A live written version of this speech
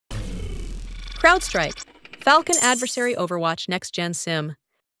CrowdStrike Falcon Adversary OverWatch Next-Gen SIEM.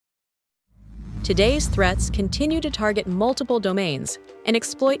 Today's threats continue to target multiple domains and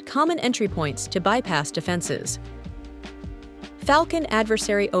exploit common entry points to bypass defenses. Falcon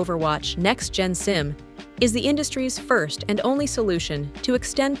Adversary OverWatch Next-Gen SIEM is the industry's first and only solution to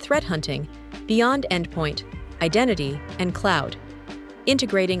extend threat hunting beyond endpoint, identity, and cloud,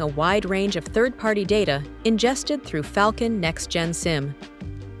 integrating a wide range of third-party data ingested through Falcon Next-Gen SIEM.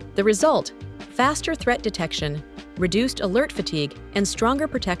 The result: faster threat detection, reduced alert fatigue, and stronger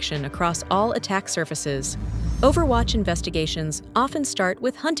protection across all attack surfaces. Overwatch investigations often start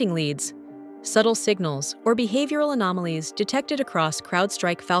with hunting leads, subtle signals, or behavioral anomalies detected across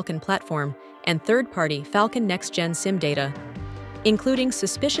CrowdStrike Falcon platform and third-party Falcon Next-Gen SIEM data, including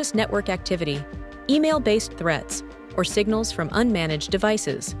suspicious network activity, email-based threats, or signals from unmanaged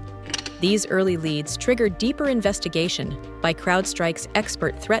devices. These early leads trigger deeper investigation by CrowdStrike's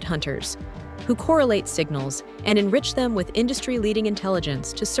expert threat hunters, who correlate signals and enrich them with industry-leading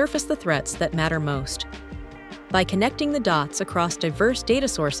intelligence to surface the threats that matter most. By connecting the dots across diverse data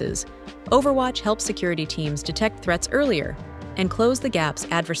sources, Overwatch helps security teams detect threats earlier and close the gaps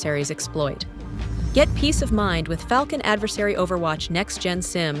adversaries exploit. Get peace of mind with Falcon Adversary OverWatch Next-Gen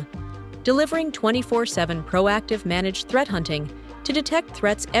SIEM, delivering 24/7 proactive managed threat hunting to detect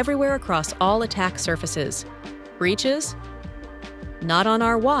threats everywhere across all attack surfaces. Breaches? Not on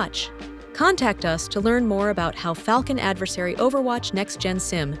our watch. Contact us to learn more about how Falcon Adversary OverWatch Next-Gen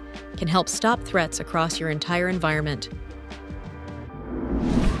SIEM can help stop threats across your entire environment.